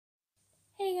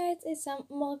it's Sam.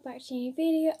 Welcome back to a new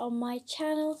video on my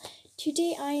channel.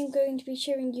 Today I am going to be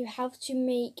showing you how to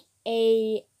make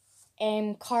a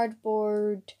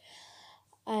cardboard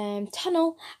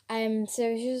tunnel. So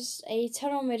it's just a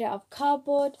tunnel made out of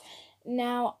cardboard.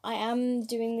 Now I am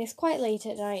doing this quite late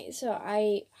at night, so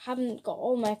I haven't got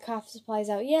all my craft supplies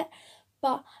out yet.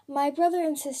 But my brother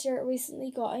and sister recently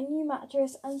got a new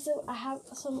mattress, and so I have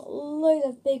some load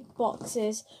of big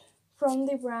boxes from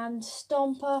the brand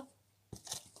Stomper.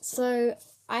 So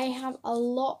I have a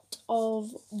lot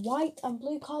of white and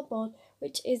blue cardboard,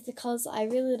 which is the colours that I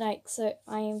really like, so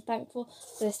I am thankful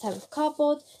for this type of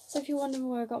cardboard. So if you're wondering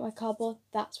where I got my cardboard,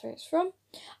 that's where it's from.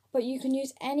 But you can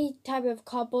use any type of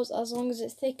cardboard as long as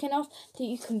it's thick enough that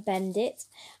you can bend it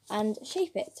and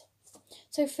shape it.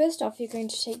 So first off, you're going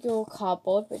to take your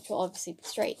cardboard, which will obviously be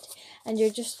straight, and you're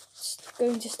just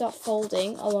going to start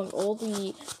folding along all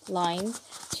the lines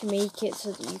to make it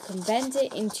so that you can bend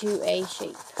it into a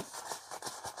shape.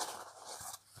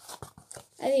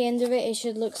 At the end of it, it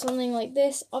should look something like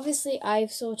this. Obviously,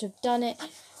 I've sort of done it,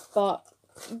 but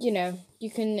you know, you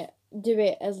can do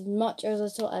it as much or as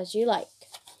little as you like.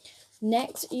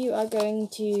 Next, you are going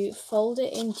to fold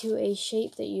it into a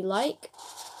shape that you like.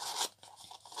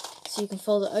 So you can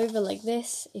fold it over like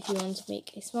this if you want to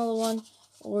make a smaller one,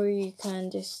 or you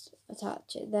can just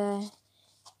attach it there if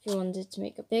you wanted to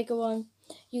make a bigger one.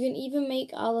 You can even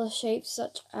make other shapes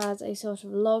such as a sort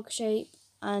of log shape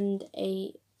and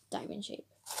a diamond shape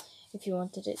if you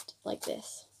wanted it like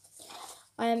this.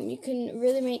 You can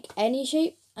really make any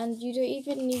shape, and you don't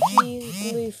even need to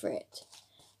use glue for it.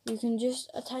 You can just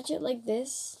attach it like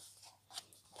this,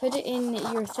 put it in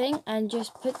your thing, and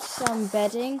just put some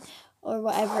bedding or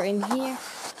whatever in here,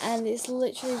 and it's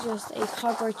literally just a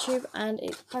cardboard tube, and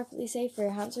it's perfectly safe for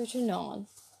your hamster to gnaw on.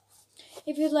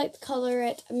 If you'd like to colour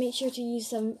it, make sure to use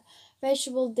some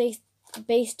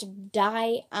vegetable-based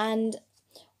dye and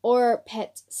or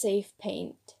pet safe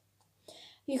paint.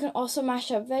 You can also mash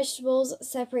up vegetables,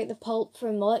 separate the pulp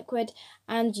from the liquid,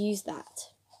 and use that.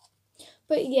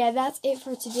 But yeah, that's it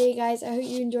for today, guys. I hope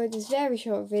you enjoyed this very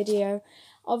short video.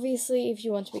 Obviously, if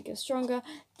you want to make it stronger,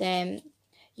 then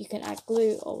you can add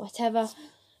glue or whatever.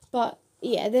 But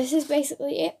yeah, this is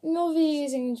basically it. More videos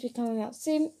are going to be coming out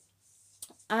soon.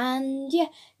 And yeah,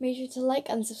 make sure to like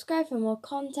and subscribe for more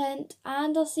content.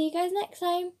 And I'll see you guys next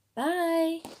time.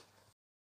 Bye!